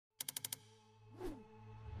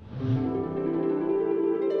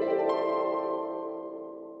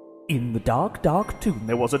In the dark, dark tomb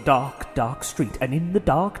there was a dark, dark street, and in the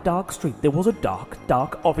dark, dark street there was a dark,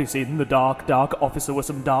 dark office. In the dark, dark office there were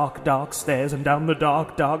some dark, dark stairs, and down the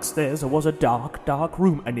dark, dark stairs there was a dark, dark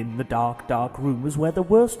room, and in the dark, dark room was where the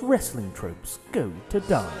worst wrestling tropes go to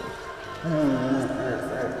die.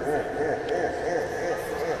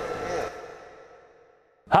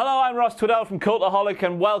 Hello, I'm Ross Tweddell from Cultaholic,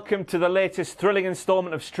 and welcome to the latest thrilling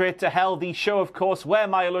instalment of Straight to Hell, the show, of course, where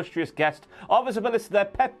my illustrious guest offers a list of their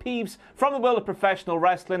pet peeves from the world of professional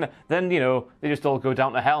wrestling. Then, you know, they just all go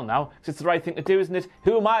down to hell now, because it's the right thing to do, isn't it?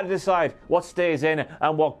 Who am I to decide what stays in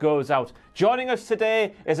and what goes out? Joining us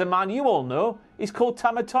today is a man you all know. He's called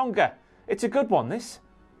Tama Tonga. It's a good one, this.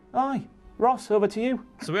 Aye. Ross, over to you.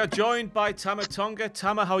 So we are joined by Tama Tonga.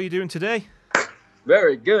 Tama, how are you doing today?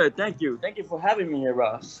 Very good, thank you. Thank you for having me here,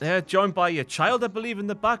 Ross. Joined by your child, I believe, in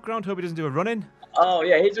the background. Hope he doesn't do a run-in. Oh,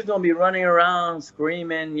 yeah, he's just going to be running around,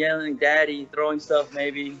 screaming, yelling, daddy, throwing stuff,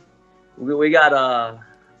 maybe. We got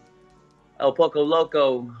El Poco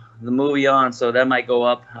Loco, the movie on, so that might go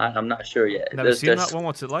up. I'm not sure yet. Never seen that one.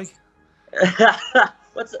 What's it like?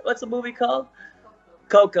 What's the movie called?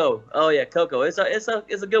 Coco. Oh, yeah, Coco. It's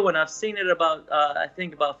a good one. I've seen it I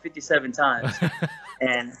think about 57 times.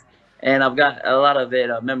 And I've got a lot of it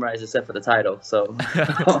memorized except for the title. So,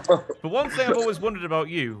 But one thing I've always wondered about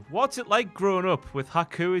you, what's it like growing up with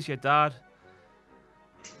Haku as your dad?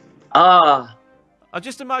 I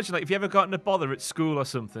just imagine, like, if you ever got in a bother at school or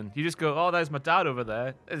something, you just go, oh, there's my dad over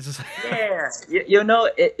there. It's just... Yeah, you know,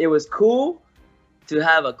 it was cool to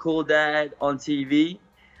have a cool dad on TV.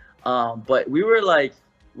 But we were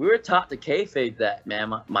taught to kayfabe that,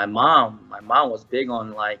 man. My mom was big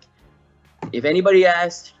on, like, if anybody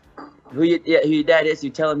asked who your dad is, you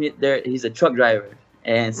tell him he's a truck driver.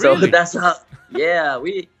 And so really? That's how, yeah,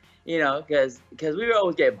 we, you know, because we would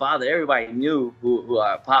always get bothered. Everybody knew who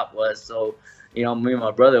our pop was. So, you know, me and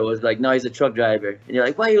my brother was like, no, he's a truck driver. And you're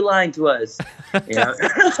like, why are you lying to us? You know?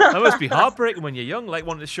 That must be heartbreaking when you're young, like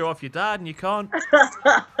wanting to show off your dad and you can't.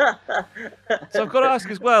 So I've got to ask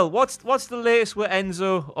as well, what's the latest with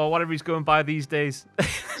Enzo or whatever he's going by these days?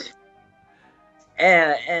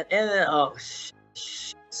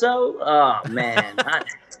 Oh man,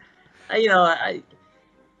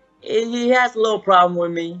 he has a little problem with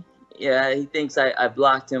me. Yeah, he thinks I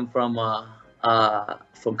blocked him from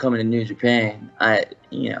coming to New Japan. I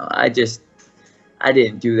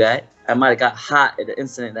didn't do that. I might have got hot at the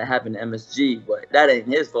incident that happened to MSG, but that ain't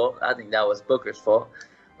his fault. I think that was Booker's fault.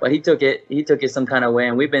 But he took it some kind of way,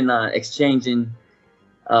 and we've been exchanging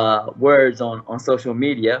words on social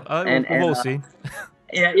media. We've all seen.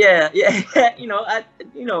 Yeah.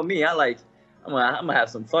 You know me. I'm gonna have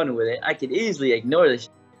some fun with it. I could easily ignore this,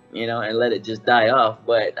 you know, and let it just die off.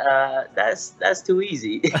 But that's too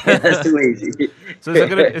easy. That's too easy. So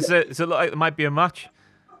is it look like there might be a match?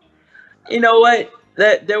 You know what?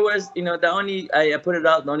 There was, you know, I put it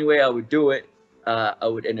out. The only way I would do it, I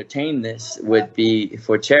would entertain this would be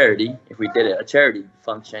for charity. If we did a charity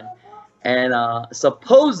function, and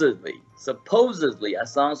supposedly, I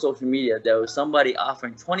saw on social media there was somebody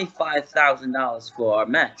offering $25,000 for our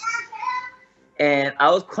match, and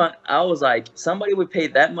I was like, somebody would pay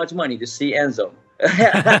that much money to see Enzo.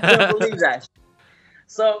 I couldn't believe that.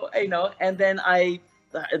 So, you know, and then I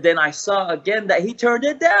saw again that he turned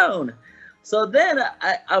it down. So then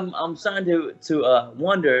I'm starting to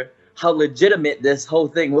wonder how legitimate this whole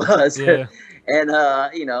thing was. Yeah. And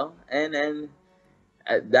you know, and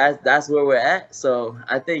that's where we're at. So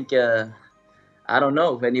I think I don't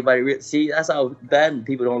know if anybody see, that's how bad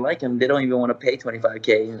people don't like him. They don't even want to pay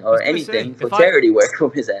 $25K or anything for charity work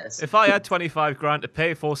from his ass. If I had 25 grand to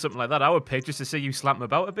pay for something like that, I would pay just to see you slap him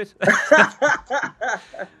about a bit.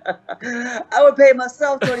 I would pay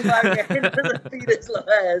myself $25K to beat his little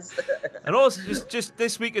ass. And also, just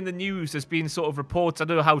this week in the news, there's been sort of reports, I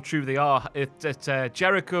don't know how true they are, that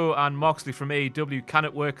Jericho and Moxley from AEW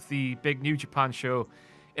cannot work the big New Japan show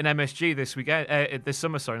in MSG this weekend, this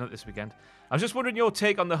summer, sorry, not this weekend. I was just wondering your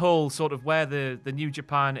take on the whole sort of where the New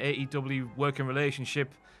Japan AEW working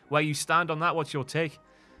relationship, where you stand on that. What's your take?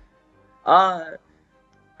 I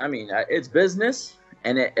mean, it's business,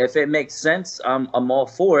 and if it makes sense, I'm all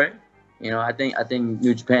for it. You know, I think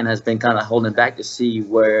New Japan has been kind of holding back to see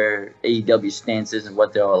where AEW stance is and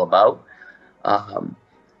what they're all about.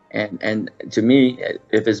 And to me,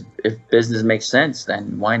 if business makes sense,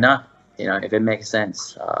 then why not? You know, if it makes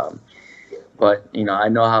sense. But, you know, I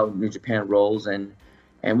know how New Japan rolls, and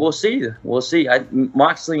we'll see. We'll see.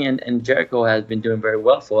 Moxley and Jericho has been doing very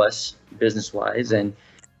well for us business-wise, and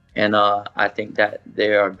I think that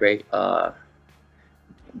they are great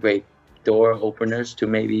door openers to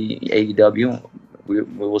maybe AEW. We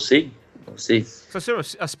will see. we'll see. So, sir,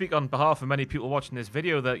 I speak on behalf of many people watching this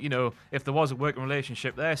video that, you know, if there was a working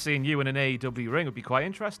relationship there, seeing you in an AEW ring would be quite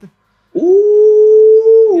interesting.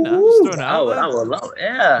 Ooh, you know, just throwing it out there. I would love,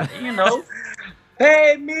 yeah, you know.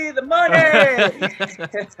 Pay me the money!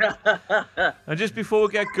 And just before we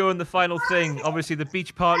get going, the final thing, obviously the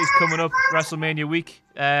beach party's coming up, WrestleMania week.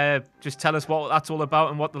 Just tell us what that's all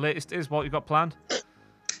about and what the latest is, what you got planned.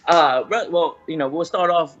 Well, you know, we'll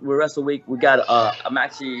start off with Wrestle Week. We got,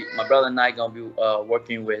 my brother and I gonna be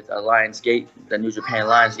working with Lionsgate, the New Japan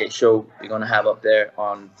Lionsgate show we're gonna have up there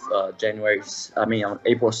on on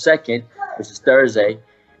April 2nd, which is Thursday.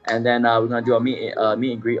 And then we're gonna do a meet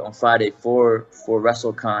and greet on Friday for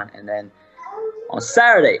WrestleCon, and then on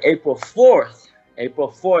Saturday, April 4th,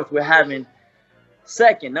 we're having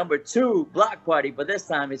number 2 block party, but this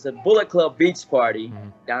time it's a Bullet Club beach party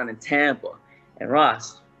down in Tampa. And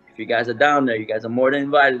Ross, if you guys are down there, you guys are more than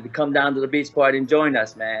invited to come down to the beach party and join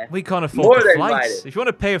us, man. We can't afford the flights. Invited. If you want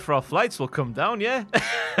to pay for our flights, we'll come down, yeah?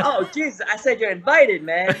 Oh, Jesus, I said you're invited,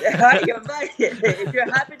 man. You're invited. If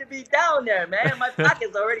you're happy to be down there, man. My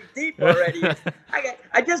pocket's already deep already.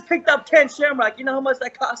 I just picked up Ken Shamrock. You know how much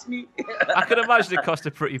that cost me? I can imagine it cost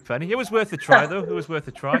a pretty penny. It was worth a try, though. It was worth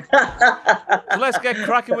a try. So let's get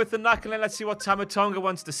cracking with the knack, and then let's see what Tama Tonga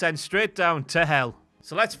wants to send straight down to hell.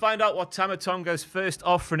 So let's find out what Tama Tonga's first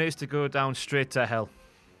offering is to go down straight to hell.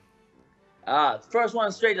 First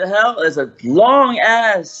one straight to hell is a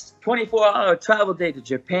long-ass 24-hour travel day to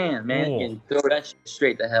Japan, man. You can throw that shit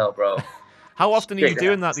straight to hell, bro. How often are you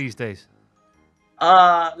doing that these days?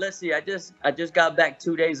 Let's see. I just got back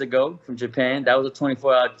 2 days ago from Japan. That was a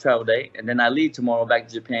 24-hour travel day. And then I leave tomorrow back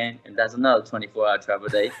to Japan, and that's another 24-hour travel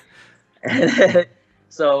day.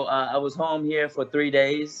 So I was home here for 3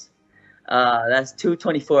 days. That's 2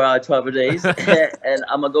 24-hour travel days, and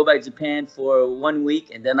I'm gonna go back to Japan for 1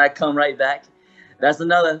 week, and then I come right back. That's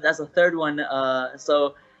a third one.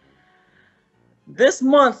 So this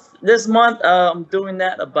month, I'm doing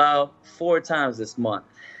that about 4 times this month.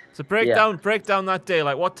 So break down that day.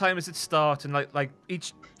 Like, what time does it start, and like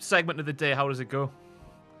each segment of the day, how does it go?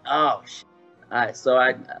 Oh, all right. So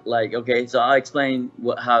so I'll explain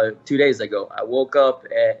how 2 days ago I woke up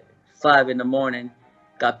at 5 in the morning.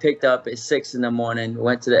 Got picked up at 6 in the morning,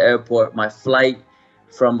 went to the airport. My flight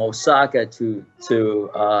from Osaka to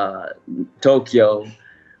Tokyo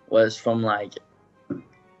was from like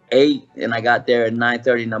 8, and I got there at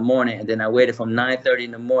 9:30 in the morning. And then I waited from 9:30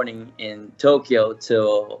 in the morning in Tokyo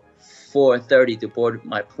till 4:30 to board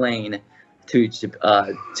my plane to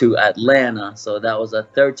Atlanta. So that was a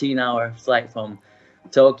 13-hour flight from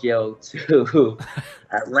Tokyo to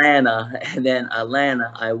Atlanta, and then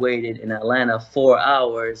Atlanta, I waited in Atlanta 4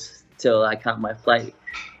 hours till I caught my flight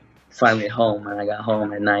finally home, and I got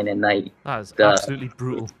home at 9 at night. That is absolutely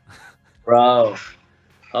brutal. Bro,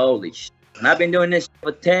 holy shit. And I've been doing this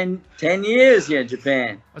for 10 years here in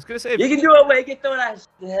Japan. I was going to say... You can do it where you can throw that shit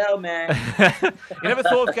to hell, man. You never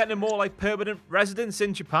thought of getting a more like permanent residence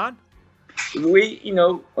in Japan? We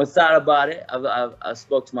thought about it. I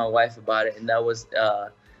spoke to my wife about it, and that was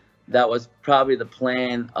probably the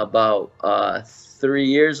plan about 3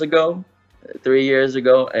 years ago. 3 years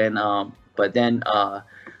ago, and but then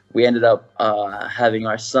we ended up having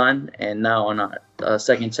our son, and now on our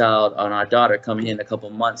second child, on our daughter coming in a couple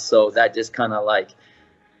months. So that just kind of like,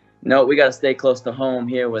 no, we got to stay close to home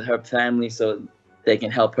here with her family, so they can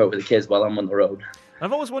help her with the kids while I'm on the road.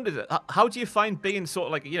 I've always wondered, how do you find being sort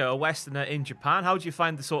of like, a Westerner in Japan? How do you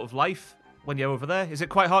find the sort of life when you're over there? Is it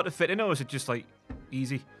quite hard to fit in, or is it just like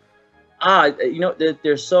easy?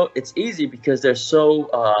 It's easy because they're so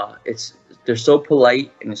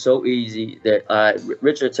polite and so easy that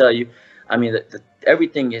Richard tell you, I mean,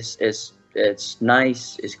 everything is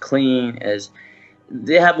nice, is clean,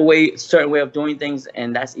 they have a certain way of doing things,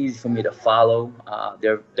 and that's easy for me to follow.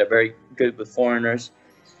 They're very good with foreigners.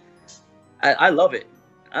 I love it.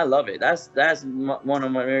 I love it. That's one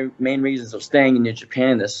of my main reasons of staying in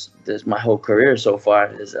Japan this my whole career so far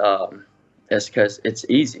is because it's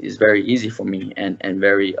easy. It's very easy for me, and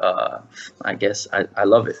very I guess I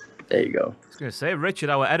love it. There you go. I was going to say, Richard,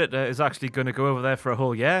 our editor, is actually going to go over there for a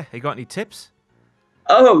whole year. You got any tips?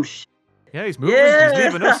 Oh, yeah, he's moving. Yeah. He's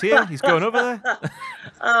leaving us here. He's going over there.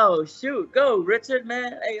 Oh, shoot. Go, Richard,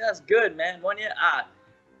 man. Hey, that's good, man. 1 year.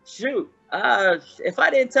 Shoot. If I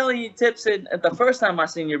didn't tell you tips the first time I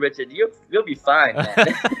seen you, Richard, you'll be fine,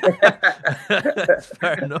 man.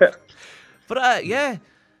 Fair enough. But yeah,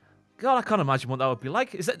 God, I can't imagine what that would be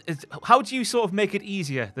like. How do you sort of make it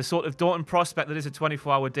easier? The sort of daunting prospect that is a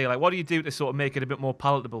 24-hour day. Like, what do you do to sort of make it a bit more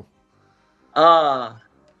palatable?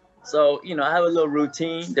 So I have a little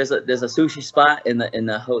routine. There's a sushi spot in the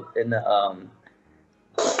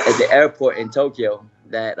at the airport in Tokyo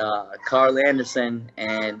that Carl Anderson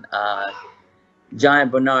and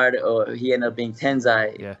Giant Bernard, or he ended up being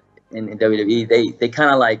Tenzai in WWE. They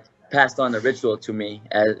kind of like passed on the ritual to me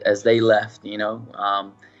as they left, you know.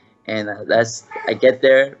 And that's, I get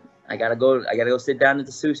there, I gotta go sit down at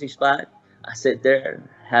the sushi spot. I sit there,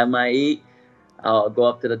 have my eat. I'll go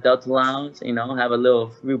up to the Delta Lounge, you know, have a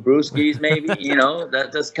few brewskis maybe, you know,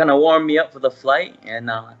 that just kind of warm me up for the flight. And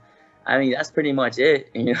I mean, that's pretty much it,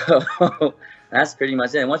 you know. That's pretty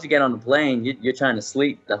much it. And once you get on the plane, you're trying to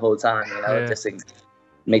sleep the whole time, you know, just to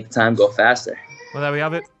make the time go faster. Well, there we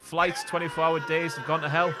have it. Flights, 24-hour days have gone to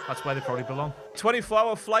hell. That's where they probably belong.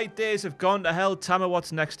 24-hour flight days have gone to hell. Tama,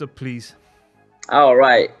 what's next up, please? All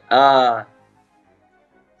right.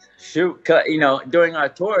 You know, during our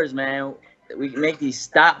tours, man, we make these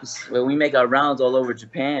stops where we make our rounds all over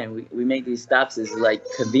Japan. We make these stops as like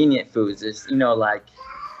convenient foods. It's, you know, like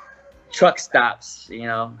truck stops, you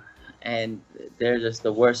know, and they're just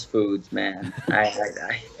the worst foods, man.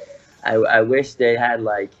 I wish they had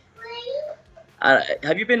like,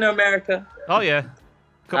 have you been to America? Oh yeah,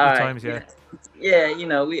 a couple of times, yeah. Yeah, you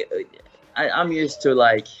know, I'm used to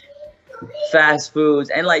like fast foods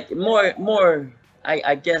and like more.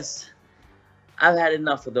 I guess I've had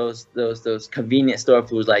enough of those convenient store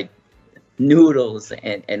foods like noodles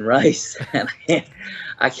and rice. And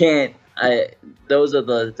I can't. Those are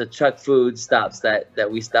the truck food stops that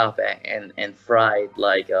we stop at and fried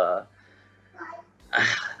like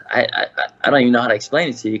I don't even know how to explain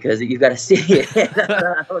it to you because you got to see it.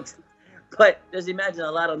 But just imagine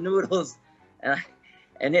a lot of noodles,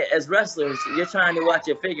 and as wrestlers, you're trying to watch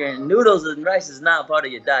your figure, and noodles and rice is not part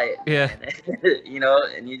of your diet. Yeah. You know,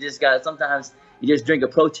 and you just got sometimes you just drink a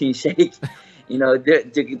protein shake, you know,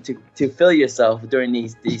 to fill yourself during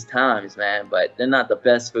these times, man. But they're not the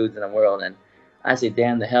best foods in the world, and I say,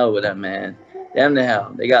 damn the hell with them, man. Damn the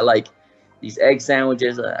hell. They got like these egg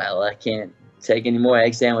sandwiches. I can't take any more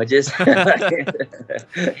egg sandwiches. These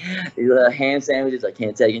little ham sandwiches. I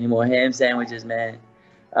can't take any more ham sandwiches, man.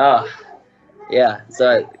 Oh, yeah.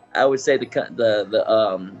 So I would say the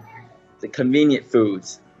convenient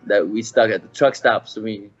foods that we stuck at the truck stops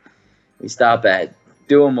we stop at,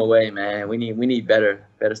 do them away, man. We need better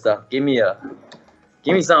stuff. Give me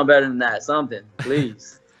something better than that. Something,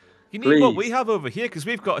 please. You need what we have over here, because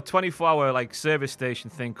we've got a 24-hour like service station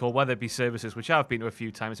thing called Weatherby Services, which I've been to a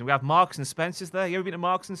few times, and we have Marks and Spencers there. You ever been to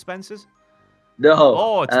Marks and Spencers? No.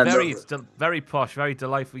 Oh, it's very posh, very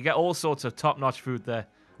delightful. You get all sorts of top-notch food there.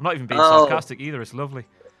 I'm not even being sarcastic either. It's lovely.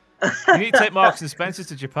 You need to take Marks and Spencers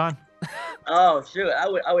to Japan. Oh, sure. I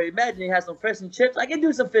would imagine you have some fish and chips. I can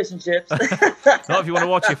do some fish and chips. Not if you want to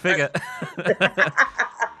watch your figure.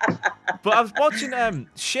 But I was watching,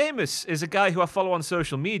 Seamus is a guy who I follow on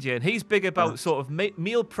social media, and he's big about sort of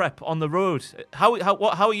meal prep on the road. How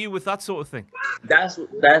are you with that sort of thing? That's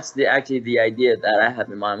actually the idea that I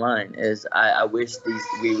have in my mind is I wish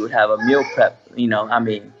we would have a meal prep. You know, I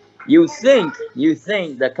mean, you think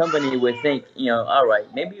the company would think, you know, all right,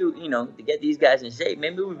 maybe you know, to get these guys in shape,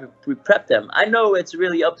 maybe we prep them. I know it's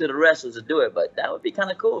really up to the wrestlers to do it, but that would be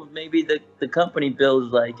kind of cool. Maybe the company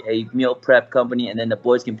builds like a meal prep company, and then the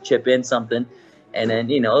boys can chip in something, and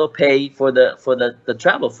then, you know, they'll pay for the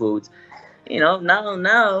travel foods. You know, now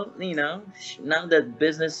the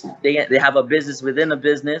business, they have a business within a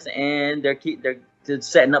business, and they're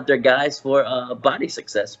setting up their guys for body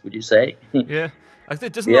success. Would you say? Yeah.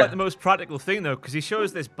 It doesn't look like the most practical thing, though, because he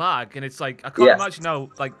shows this bag, and it's like, I can't imagine now,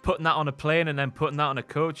 like, putting that on a plane and then putting that on a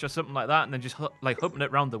coach or something like that, and then just, like, humping it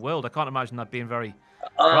around the world. I can't imagine that being very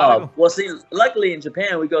practical. Well, see, luckily in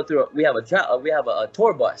Japan, we have a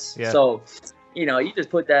tour bus. Yeah. So, you know, you just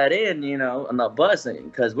put that in, you know, on the bus,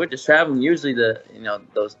 because we're just traveling. Usually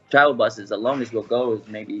those travel buses, the longest we'll go is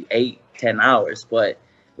maybe 8-10 hours, but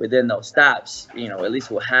within those stops, you know, at least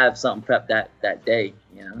we'll have something prepped that day,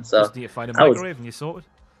 you know. So do you find a microwave and you're sorted?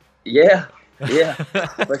 Yeah,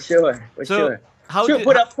 for sure.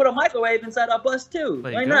 Put a microwave inside our bus too.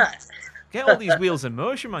 Why not? Get all these wheels in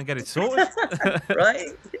motion, man. Get it sorted. Right.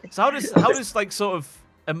 So how does like sort of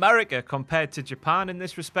America compared to Japan in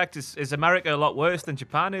this respect? Is America a lot worse than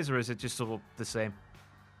Japan is, or is it just sort of the same?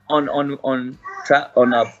 On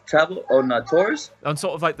tours? On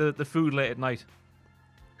sort of like the food late at night.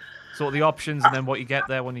 Sort of the options, and then what you get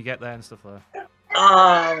there when you get there and stuff like that.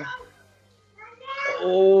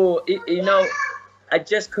 You know, I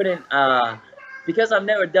just couldn't, because I've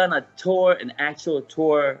never done an actual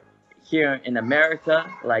tour here in America,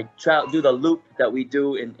 like do the loop that we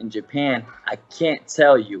do in Japan. I can't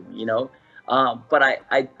tell you, you know, but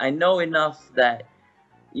I know enough that,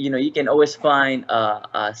 you know, you can always find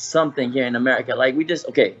something here in America. Like we just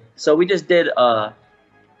did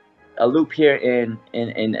a loop here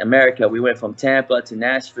in America. We went from Tampa to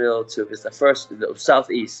Nashville to it's the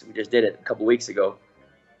Southeast. We just did it a couple weeks ago.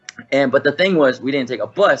 But the thing was, we didn't take a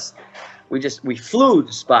bus. We flew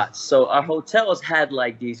to spots. So our hotels had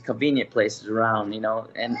like these convenient places around,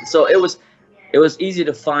 and so it was easy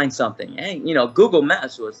to find something. And Google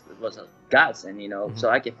Maps was a godsend, so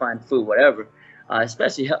I could find food, whatever.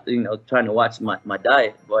 Especially trying to watch my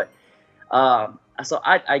diet. But so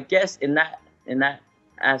I guess in that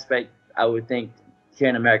aspect, I would think here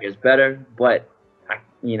in America is better. But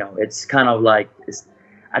it's kind of like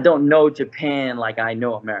I don't know Japan like I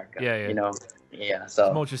know America. Yeah. Yeah. So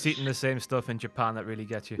it's more just eating the same stuff in Japan that really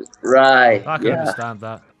gets you. Right. I can understand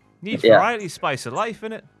that. Need variety, spice of life,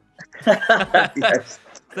 innit? Yes.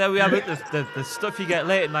 There we have it. The stuff you get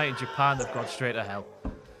late at night in Japan, they've gone straight to hell.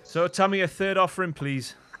 So tell me your third offering,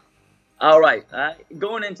 please. All right.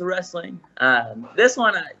 Going into wrestling, this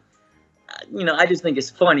one, I just think it's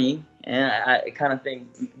funny, and I kind of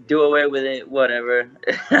think do away with it, whatever.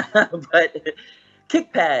 But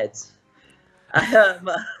kick pads. I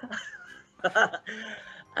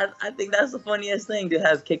think that's the funniest thing to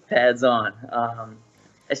have kick pads on,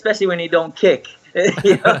 especially when you don't kick. But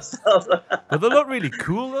they look really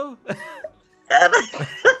cool, though.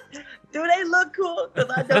 Do they look cool?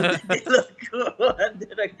 Because I don't think they look cool.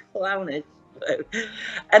 They're clownish.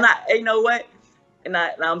 And you know what? And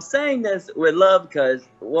I'm saying this with love because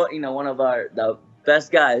one of the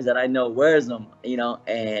best guys that I know wears them.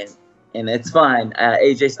 And it's fine.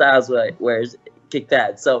 AJ Styles wears kick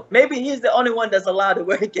pads, so maybe he's the only one that's allowed to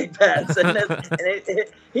wear kick pads. And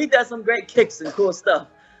he does some great kicks and cool stuff.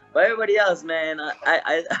 But everybody else, man,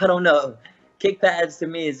 I don't know. Kick pads to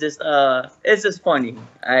me is just it's just funny.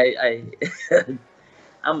 I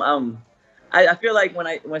feel like when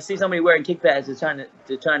I see somebody wearing kick pads, they're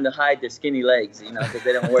trying to hide their skinny legs, because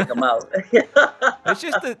they don't work them out. It's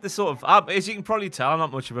just the sort of, as you can probably tell, I'm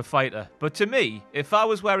not much of a fighter. But to me, if I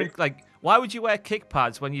was wearing why would you wear kick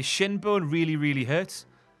pads when your shin bone really, really hurts?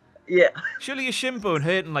 Yeah. Surely your shin bone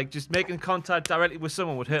hurting, just making contact directly with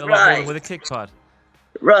someone would hurt a lot more than with a kick pad.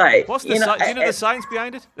 Right. What's the the science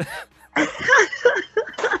behind it?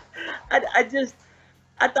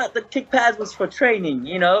 I thought the kick pads was for training,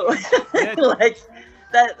 Yeah. Like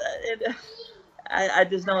that. I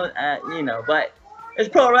just don't, but it's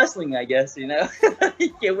pro wrestling, I guess, You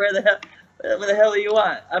can wear whatever the hell you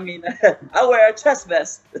want. I mean, I wear a chest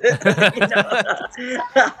vest. Yeah, but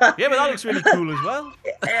that looks really cool as well.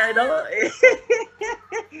 I know.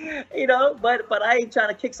 But I ain't trying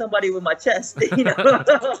to kick somebody with my chest.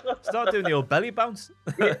 Start doing the old belly bounce.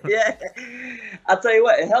 Yeah. I'll tell you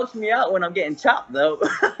what, it helps me out when I'm getting chopped though,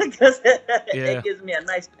 because it gives me a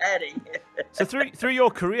nice padding. So through your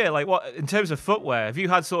career, what in terms of footwear, have you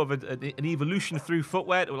had sort of an evolution through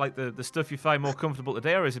footwear, or the stuff you find more comfortable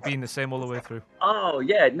today, or has it been the same all the way through? Oh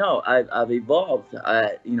yeah, no, I've evolved.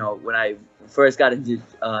 When I first got into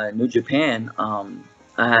New Japan,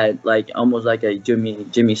 I had almost like a Jimmy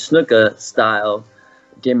Snuka style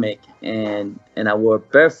gimmick, and I wore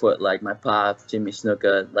barefoot like my pop, Jimmy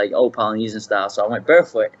Snuka, old Polynesian style. So I went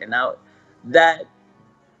barefoot, and now that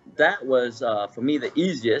was for me the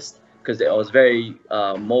easiest because it was very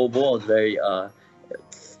mobile, it was very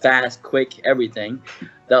fast, quick, everything.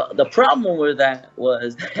 The problem with that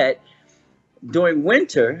was that during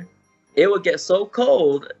winter, it would get so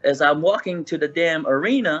cold as I'm walking to the damn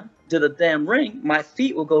arena, to the damn ring, my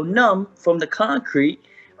feet will go numb from the concrete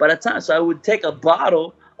by the time. So I would take a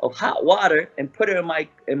bottle of hot water and put it on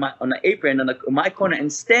the apron in my corner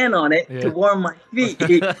and stand on it to warm my feet.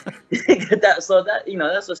 That's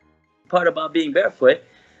what's part about being barefoot.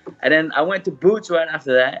 And then I went to boots right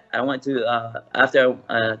after that. I went to after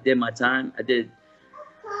I did my time, I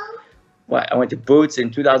went to boots in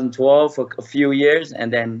 2012 for a few years,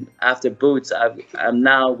 and then after boots, I'm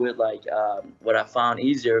now with what I found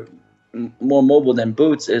easier, more mobile than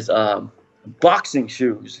boots is boxing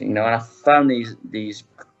shoes. And I found these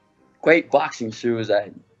great boxing shoes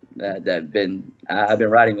that I've been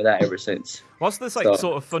riding with that ever since. What's this sort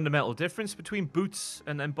of fundamental difference between boots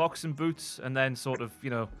and then boxing boots and then sort of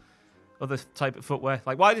other type of footwear?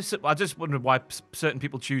 I just wonder why certain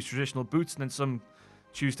people choose traditional boots and then some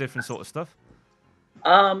choose different sort of stuff.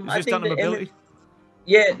 I think the image,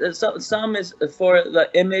 some is for the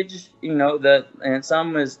image, and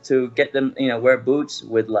some is to get them, wear boots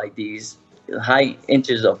with these high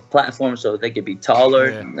inches of platform so they could be taller.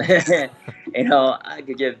 Yeah. I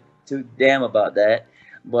could give two damn about that,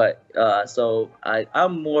 but so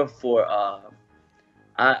I'm more for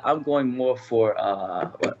I'm going more for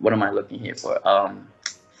what am I looking here for?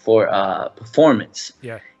 for performance.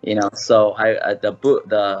 Yeah. You know, so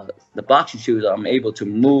the boxing shoes, I'm able to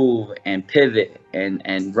move and pivot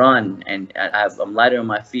and run, and I'm lighter on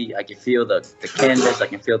my feet. I can feel the canvas, I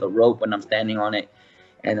can feel the rope when I'm standing on it,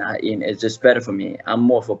 and it's just better for me. I'm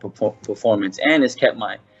more for performance, and it's kept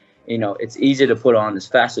my, you know, it's easier to put on, it's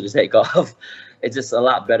faster to take off. It's just a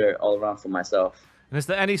lot better all around for myself. And is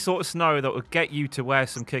there any sort of scenario that would get you to wear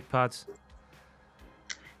some kick pads?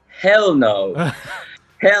 Hell no.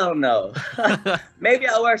 Hell no. Maybe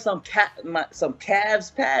I'll wear some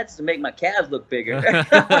calves pads to make my calves look bigger.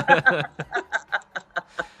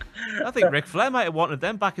 I think Ric Flair might have wanted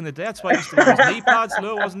them back in the day. That's why he used to wear his knee pads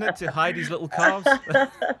low, wasn't it? To hide his little calves.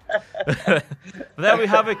 But there we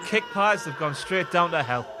have it. Kick pads have gone straight down to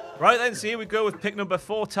hell. Right then, so here we go with pick number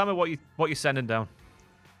 4. Tama, what you sending down?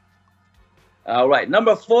 All right,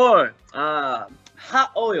 number 4,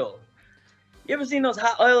 hot oil. You ever seen those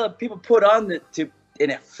hot oil that people put on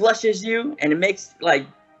and it flushes you, and it makes like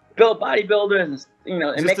bodybuilders, you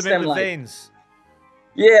know, it makes them like veins.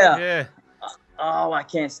 Yeah. Yeah. Oh, I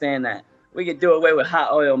can't stand that. We could do away with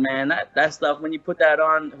hot oil, man. That stuff, when you put that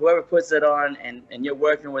on, whoever puts it on, and you're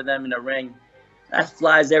working with them in the ring, that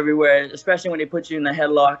flies everywhere, especially when they put you in a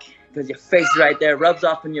headlock, because your face is right there, rubs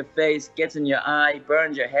off in your face, gets in your eye,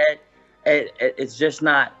 burns your head. It's just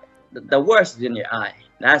not, the worst is in your eye.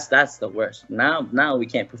 That's the worst. Now we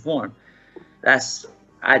can't perform. That's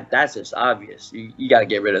just obvious. You got to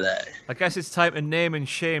get rid of that. I guess it's time to name and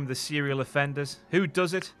shame the serial offenders. Who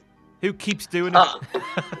does it? Who keeps doing it?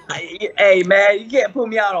 Hey, man, you can't put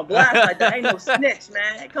me out on blast like that. I ain't no snitch,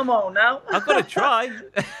 man. Come on now. I've got to try.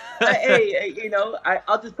 hey, you know,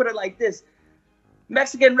 I'll just put it like this.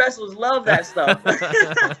 Mexican wrestlers love that stuff.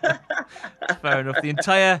 Fair enough. The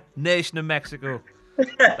entire nation of Mexico.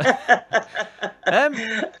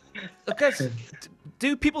 Okay.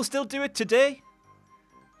 Do people still do it today?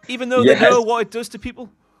 Even though they know what it does to people?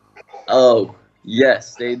 Oh,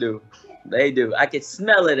 yes, they do. They do. I can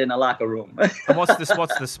smell it in the locker room. And what's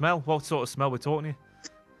the smell? What sort of smell we're talking here?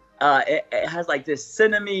 It has like this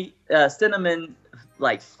cinnamon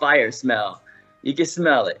like fire smell. You can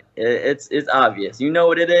smell it. It's obvious. You know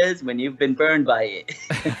what it is when you've been burned by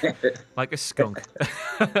it. Like a skunk.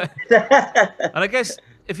 And I guess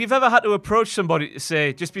if you've ever had to approach somebody to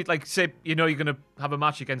say, say, you know, you're going to have a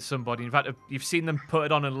match against somebody, you've seen them put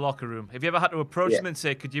it on in the locker room. Have you ever had to approach them and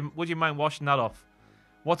say, would you mind washing that off?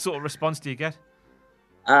 What sort of response do you get?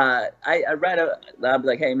 I'd be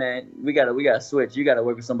like, hey man, we gotta switch. You gotta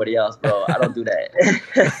work with somebody else, bro. I don't do that.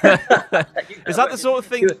 Is that the sort of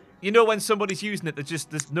thing, you know, when somebody's using it,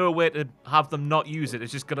 there's no way to have them not use it.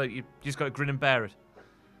 It's you just gotta grin and bear it.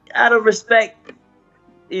 Out of respect,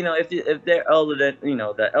 you know, if they're older than, you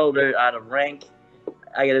know, the elder out of rank,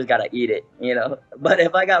 I just gotta eat it, you know. But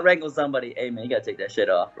if I got rank with somebody, hey man, you gotta take that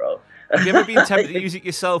shit off, bro. Have you ever been tempted to use it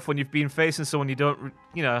yourself when you've been facing someone you're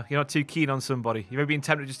not too keen on somebody? You've ever been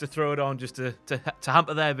tempted just to throw it on just to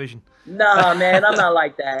hamper their vision? Nah, man, I'm not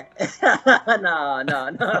like that. No.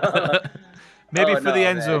 Maybe for the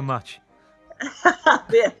Enzo match.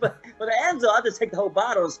 Yeah, but for the Enzo, I'll just take the whole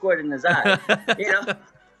bottle and squirt it in his eye, you know?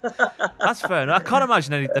 That's fair enough. I can't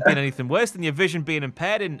imagine there being anything worse than your vision being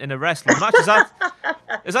impaired in a wrestling match.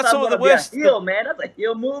 Is that sort of the worst? Heel, man. That's a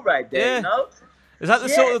heel move right there, you know? Is that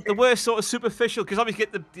the worst sort of superficial? Because obviously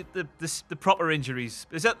you get the proper injuries.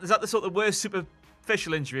 Is that the sort of worst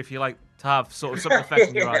superficial injury, if you like, to have sort of something affecting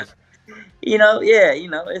in your eyes? You know,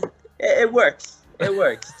 it works. It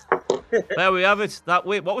works. There we have it.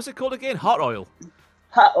 What was it called again? Hot oil.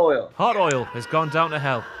 Hot oil. Hot oil has gone down to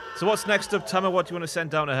hell. So what's next up, Tama? What do you want to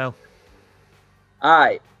send down to hell? All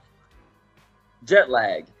right. Jet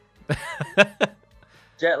lag.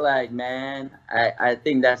 Jet lag, man. I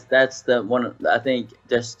think that's the one. I think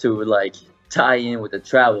just to like tie in with the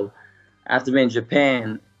travel, after being in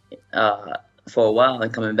Japan for a while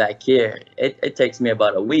and coming back here, it takes me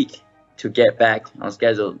about a week to get back on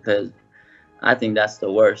schedule, because I think that's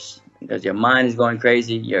the worst, because your mind is going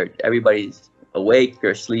crazy. Everybody's awake,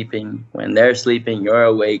 you're sleeping. When they're sleeping, you're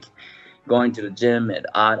awake. Going to the gym at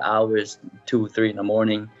odd hours, 2, 3 in the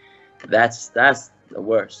morning. That's the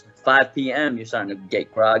worst. 5 p.m. you're starting to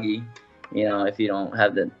get groggy. You know, if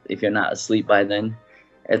you're not asleep by then,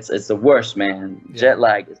 it's the worst, man. Yeah. Jet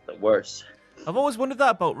lag is the worst. I've always wondered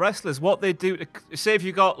that about wrestlers, what they do to say if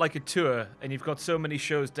you got like a tour and you've got so many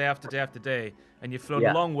shows day after day after day, and you've flown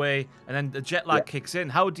a long way, and then the jet lag kicks in.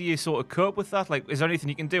 How do you sort of cope with that? Like, is there anything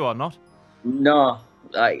you can do or not? No,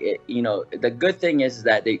 the good thing is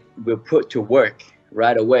that they will put to work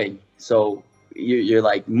right away. So you're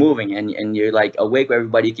like moving and you're like awake with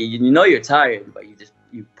everybody. You know you're tired, but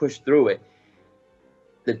you push through it.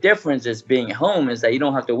 the difference is being at home is that you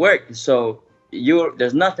don't have to work. So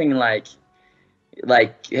there's nothing like,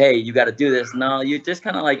 hey, you got to do this. No, you're just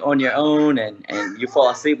kind of like on your own, and you fall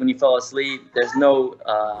asleep when you fall asleep. There's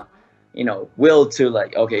no, will to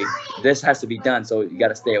like, okay, this has to be done, so you got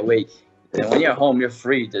to stay awake. And when you're at home, you're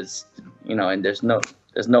free. There's, and there's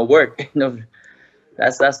no work. No,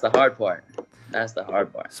 that's the hard part. That's the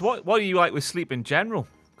hard part. So what do you like with sleep in general?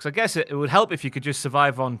 Because I guess it would help if you could just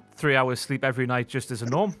survive on 3 hours sleep every night just as a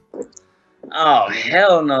norm. Oh,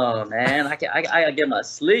 hell no, man. I gotta get my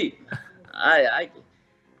sleep. I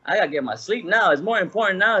gotta get my sleep now. It's more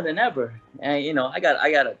important now than ever. And I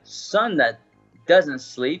got a son that doesn't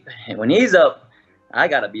sleep, and when he's up, I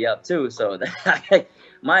gotta be up too. So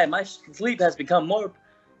my sleep has become more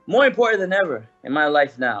important than ever in my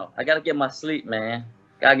life now. I gotta get my sleep, man.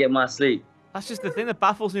 Gotta get my sleep. That's just the thing that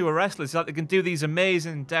baffles me with wrestlers. Is that they can do these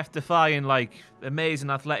amazing, death-defying, like amazing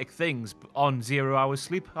athletic things on 0 hours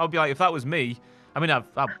sleep. I would be like, if that was me. I mean, I'm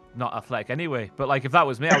not athletic anyway, but like if that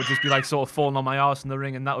was me, I would just be like sort of falling on my arse in the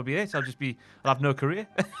ring, and that would be it. I'd have no career.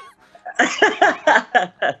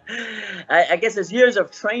 I guess it's years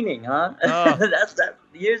of training, huh? Oh. That's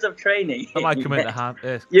years of training. That might come into hand.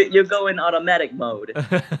 You go in automatic mode.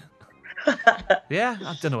 Yeah,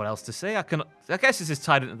 I don't know what else to say. I guess this is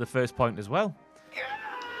tied into the first point as well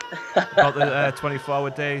about the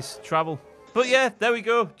 24-hour days travel. But yeah, there we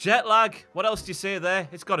go. Jet lag. What else do you say there?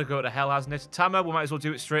 It's got to go to hell, hasn't it? Tama, we might as well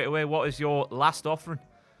do it straight away. What is your last offering?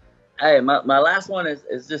 Hey, my last one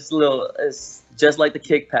is just a little. It's just like the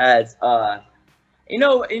kick pads. In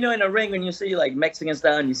a ring when you see like Mexican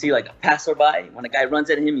style, and you see like a passerby. When a guy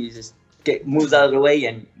runs at him, you just moves out of the way,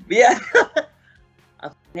 and yeah.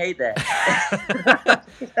 I hate that.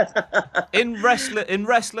 In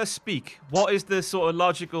wrestler speak, what is the sort of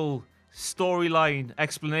logical storyline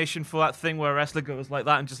explanation for that thing where a wrestler goes like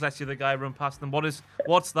that and just lets the other guy run past them? What's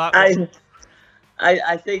that?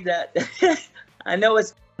 I think that I know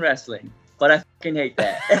it's wrestling, but I fucking hate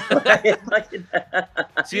that.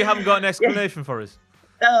 So you haven't got an explanation for us?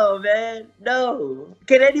 No, man. No.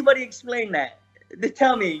 Can anybody explain that?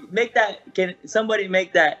 Tell me. Can somebody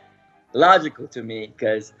make that logical to me?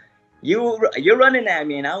 Because you're running at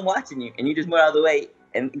me and I'm watching you, and you just move out of the way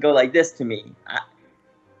and go like this to me.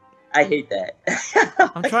 I hate that.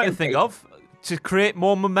 I'm trying to think to create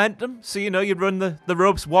more momentum. So you run the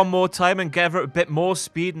ropes one more time and give it a bit more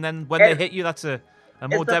speed, and then when they hit you, that's a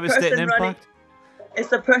more devastating impact. It's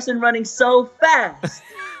the person running so fast.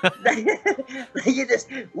 You just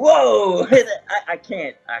whoa! I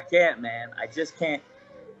can't, man. I just can't.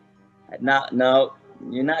 No.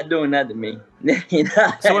 You're not doing that to me.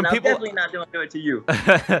 So when I'm definitely not doing it to you.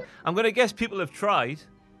 I'm going to guess people have tried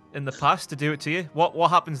in the past to do it to you. What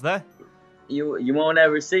happens there? You won't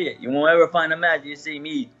ever see it. You won't ever find a match. You see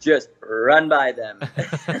me just run by them.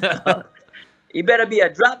 You better be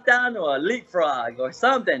a drop down or a leapfrog or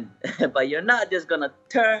something. But you're not just going to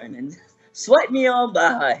turn and swipe me on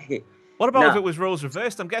by. What about if it was roles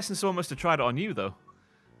reversed? I'm guessing someone must have tried it on you, though.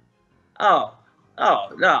 Oh,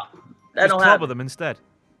 no. That just clobber them instead.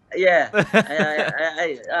 Yeah,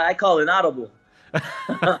 I call it audible.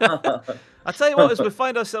 I tell you what, as we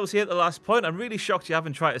find ourselves here at the last point, I'm really shocked you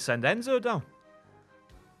haven't tried to send Enzo down.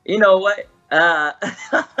 You know what? I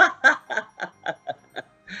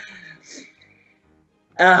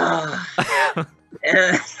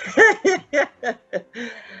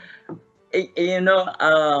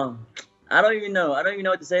don't even know. I don't even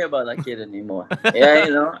know what to say about that kid anymore.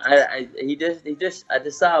 Yeah, I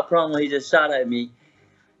just saw a promo. He just shot at me,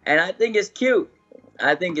 and I think it's cute.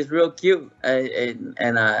 I think it's real cute.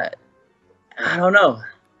 And I don't know.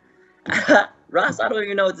 Ross, I don't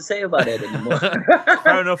even know what to say about it anymore.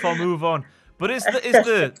 Fair enough. I'll move on. But is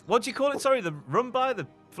the what do you call it? Sorry, the run by, the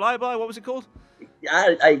fly by. What was it called?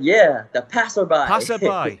 Yeah, the passerby.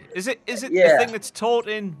 Passerby. Is it the thing that's taught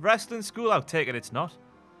in wrestling school? I'll take it. It's not.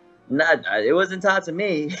 It wasn't taught to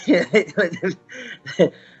me.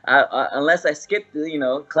 Unless I skipped,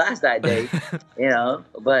 class that day,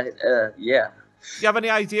 But yeah. Do you have any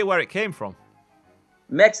idea where it came from?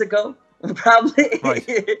 Mexico, probably.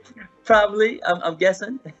 Right. Probably. I'm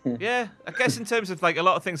guessing. Yeah, I guess in terms of like a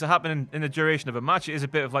lot of things that happen in the duration of a match, it is a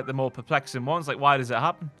bit of like the more perplexing ones. Like, why does it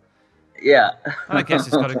happen? Yeah. And I guess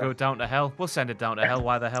it's got to go down to hell. We'll send it down to hell.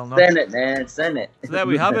 Why the hell not? Send it, man. Send it. So there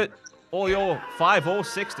we have it. All your 5 or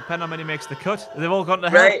 6, depending on how many makes the cut. They've all gone to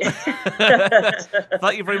hell. Right.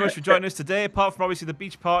 Thank you very much for joining us today. Apart from obviously the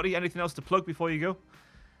beach party, anything else to plug before you go?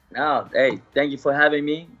 No, hey, thank you for having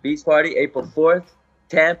me. Beach party, April 4th,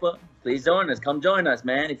 Tampa. Please join us. Come join us,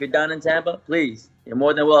 man. If you're down in Tampa, please. You're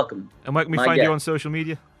more than welcome. And where can we find you on social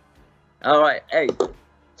media? All right. Hey,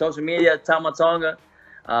 social media, Tama Tonga.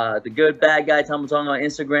 The Good Bad Guy Tama Tonga on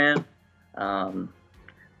Instagram.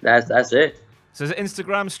 That's it. So is it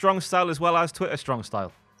Instagram Strong Style as well as Twitter Strong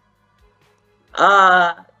Style?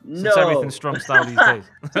 No. Since everything's Strong Style these days.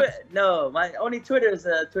 No, my only Twitter is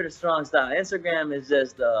Twitter Strong Style. Instagram is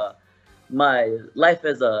just my life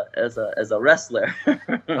as a wrestler.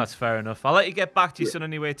 That's fair enough. I'll let you get back to your son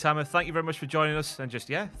anyway, Tama. Thank you very much for joining us, and just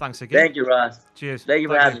thanks again. Thank you, Ross. Cheers. Thank you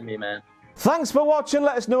for having me, man. Thanks for watching.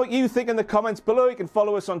 Let us know what you think in the comments below. You can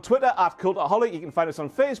follow us on Twitter at Cultaholic. You can find us on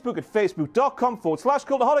Facebook at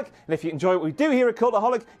facebook.com/Cultaholic. And if you enjoy what we do here at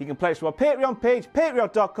Cultaholic, you can pledge to our Patreon page,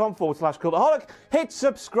 patreon.com/Cultaholic. Hit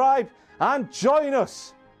subscribe and join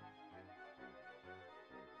us.